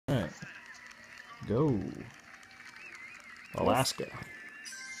Go. Alaska.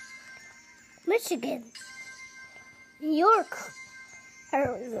 Michigan. New York.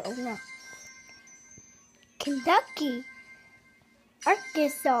 Arizona. Kentucky.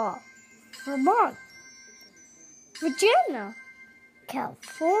 Arkansas. Vermont. Virginia.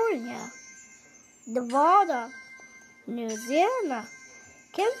 California. Nevada. Louisiana.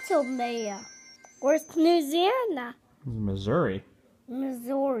 Pennsylvania. Where's Louisiana? Missouri.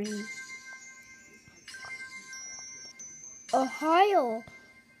 Missouri. Ohio.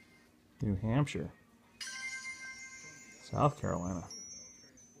 New Hampshire. South Carolina.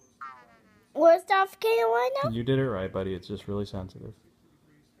 Where's South Carolina? You did it right, buddy. It's just really sensitive.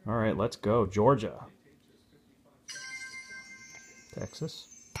 All right, let's go. Georgia. Texas.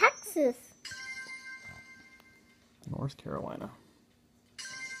 Texas. North Carolina.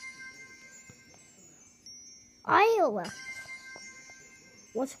 Iowa.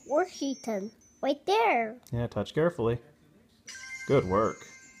 Where's Washington? Right there. Yeah, touch carefully. Good work.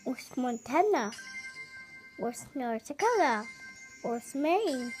 Where's Montana? Where's North Dakota? Where's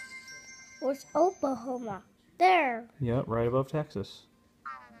Maine? Where's Oklahoma? There. Yep, right above Texas.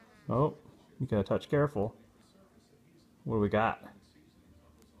 Oh, you gotta touch careful. What do we got?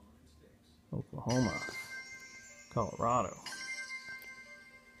 Oklahoma. Colorado.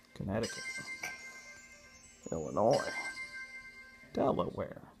 Connecticut. Illinois.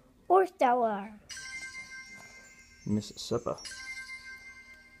 Delaware. Where's Delaware? Mississippi.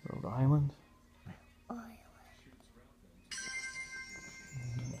 Rhode Island.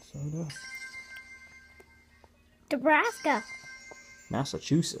 Minnesota. Nebraska.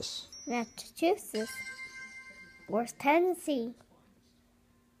 Massachusetts. Massachusetts. Where's Tennessee?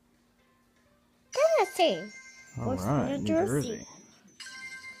 Tennessee. All Where's right, New Jersey?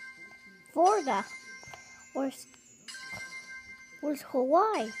 Florida. Where's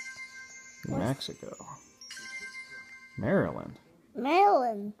Hawaii? New Mexico. Maryland.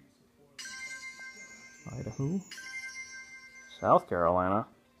 Maryland. Idaho. South Carolina.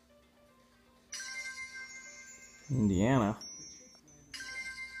 Indiana.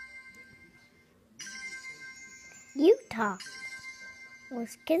 Utah.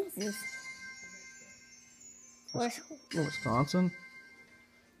 Where's Kansas? Where's Wisconsin.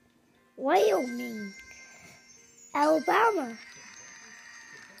 Wyoming? Alabama.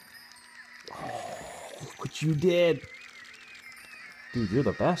 Look what you did. Dude, you're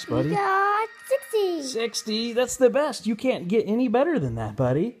the best, buddy. We got 60. 60? That's the best. You can't get any better than that,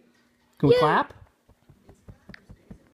 buddy. Can we clap?